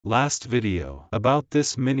Last video about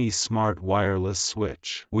this mini smart wireless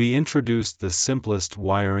switch. We introduced the simplest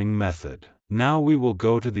wiring method. Now we will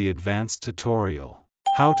go to the advanced tutorial.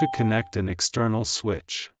 How to connect an external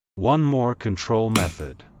switch. One more control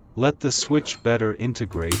method. Let the switch better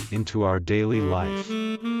integrate into our daily life.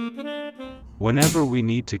 Whenever we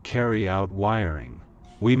need to carry out wiring,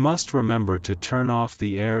 we must remember to turn off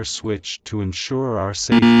the air switch to ensure our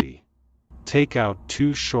safety. Take out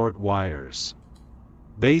 2 short wires.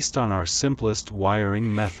 Based on our simplest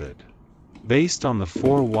wiring method. Based on the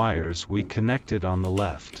 4 wires we connected on the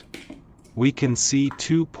left. We can see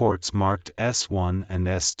 2 ports marked S1 and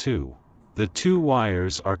S2. The 2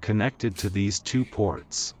 wires are connected to these 2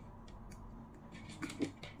 ports.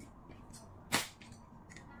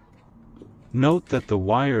 Note that the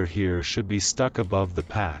wire here should be stuck above the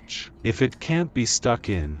patch. If it can't be stuck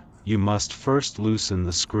in, you must first loosen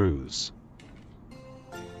the screws.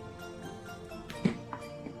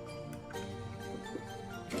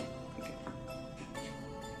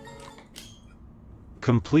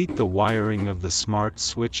 Complete the wiring of the smart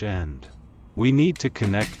switch end. We need to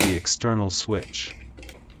connect the external switch.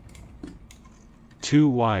 2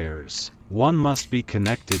 wires. One must be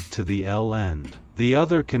connected to the L end. The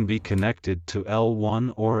other can be connected to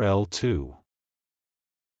L1 or L2.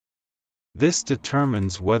 This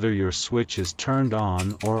determines whether your switch is turned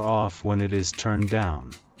on or off when it is turned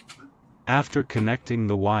down. After connecting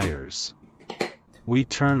the wires, we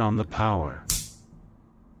turn on the power.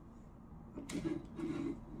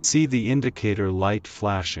 See the indicator light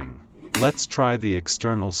flashing. Let's try the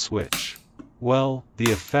external switch. Well,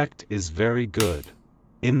 the effect is very good.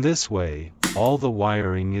 In this way, all the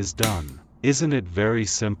wiring is done. Isn't it very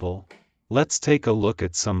simple? Let's take a look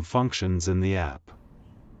at some functions in the app.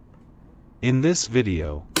 In this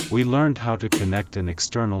video, we learned how to connect an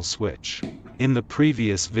external switch. In the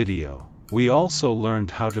previous video, we also learned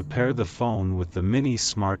how to pair the phone with the mini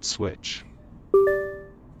smart switch.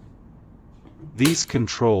 These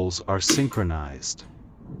controls are synchronized.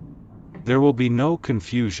 There will be no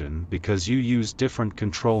confusion because you use different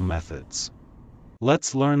control methods.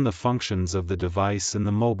 Let's learn the functions of the device in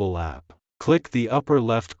the mobile app. Click the upper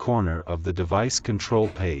left corner of the device control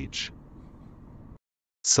page.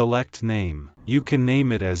 Select name. You can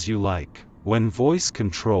name it as you like. When voice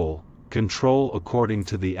control, control according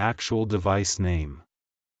to the actual device name.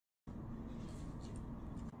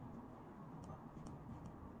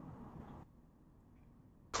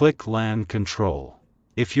 Click LAN control.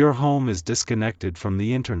 If your home is disconnected from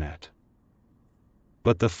the internet,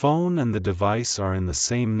 but the phone and the device are in the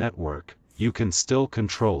same network, you can still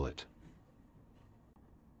control it.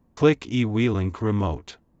 Click Ewelink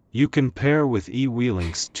Remote. You can pair with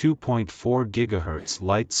Ewelink's 2.4 GHz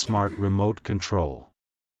Light Smart Remote Control.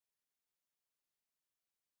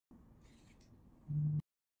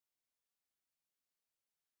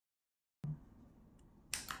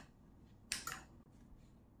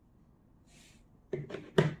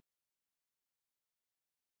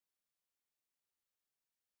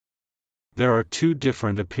 There are 2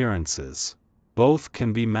 different appearances. Both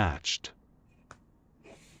can be matched.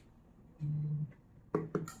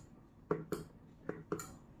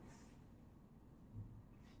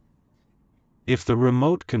 If the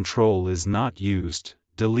remote control is not used,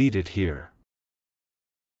 delete it here.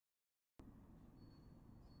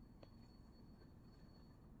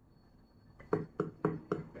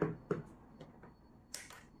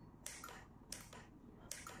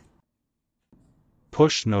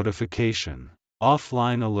 Push notification.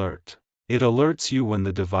 Offline alert. It alerts you when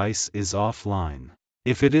the device is offline.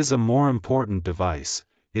 If it is a more important device,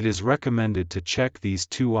 it is recommended to check these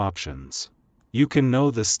 2 options. You can know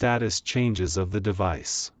the status changes of the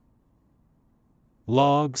device.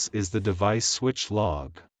 Logs is the device switch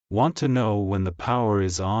log. Want to know when the power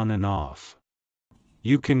is on and off?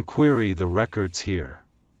 You can query the records here.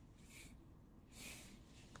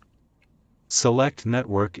 Select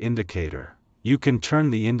network indicator. You can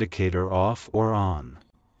turn the indicator off or on.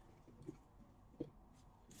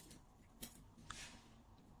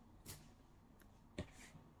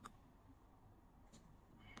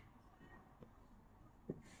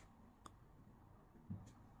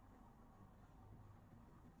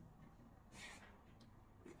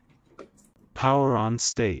 Power on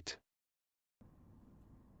state.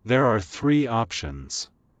 There are 3 options.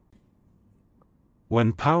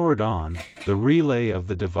 When powered on, the relay of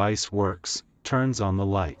the device works, turns on the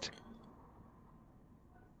light.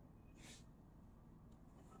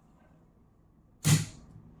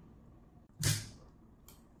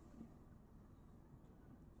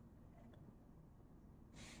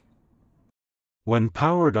 When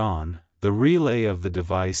powered on, the relay of the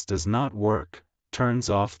device does not work, turns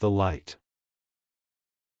off the light.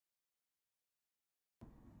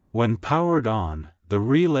 When powered on, the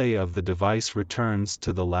relay of the device returns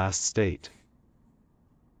to the last state.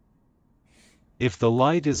 If the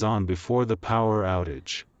light is on before the power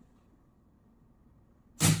outage,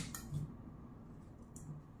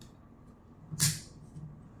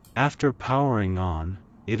 after powering on,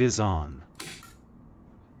 it is on.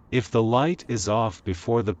 If the light is off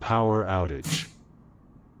before the power outage,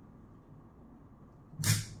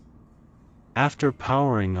 after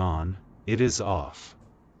powering on, it is off.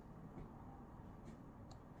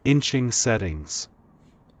 Inching settings.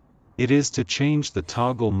 It is to change the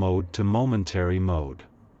toggle mode to momentary mode.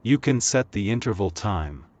 You can set the interval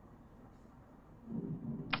time.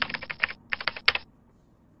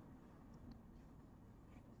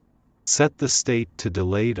 Set the state to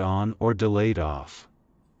delayed on or delayed off.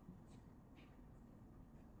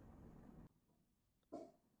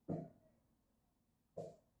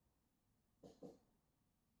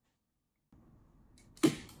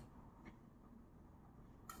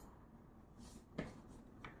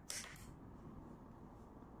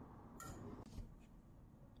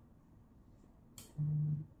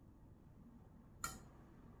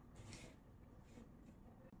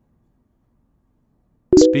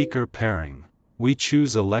 Speaker pairing. We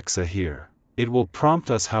choose Alexa here. It will prompt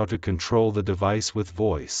us how to control the device with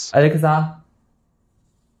voice. Alexa,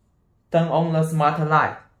 turn on the smart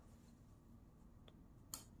light.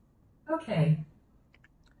 Okay.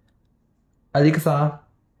 Alexa,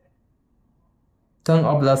 turn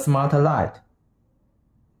off the smart light.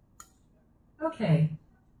 Okay.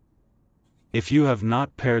 If you have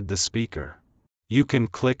not paired the speaker, you can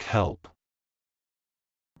click Help.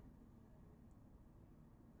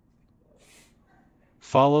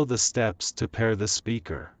 Follow the steps to pair the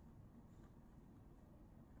speaker.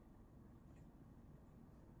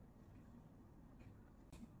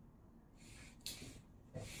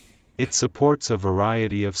 It supports a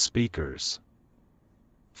variety of speakers.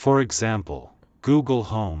 For example, Google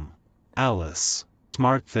Home, Alice,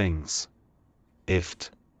 SmartThings, IFT,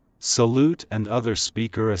 Salute and other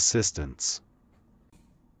speaker assistants.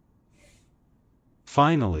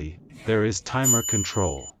 Finally, there is timer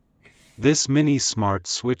control. This mini smart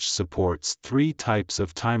switch supports 3 types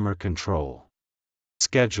of timer control: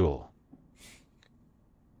 schedule,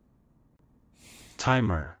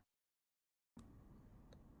 timer,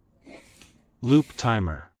 loop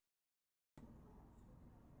timer.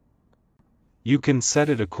 You can set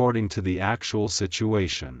it according to the actual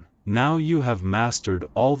situation. Now you have mastered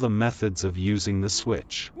all the methods of using the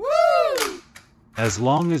switch. Woo! As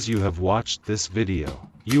long as you have watched this video,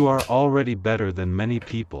 you are already better than many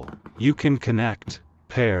people. You can connect,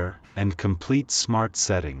 pair, and complete smart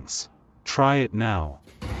settings. Try it now.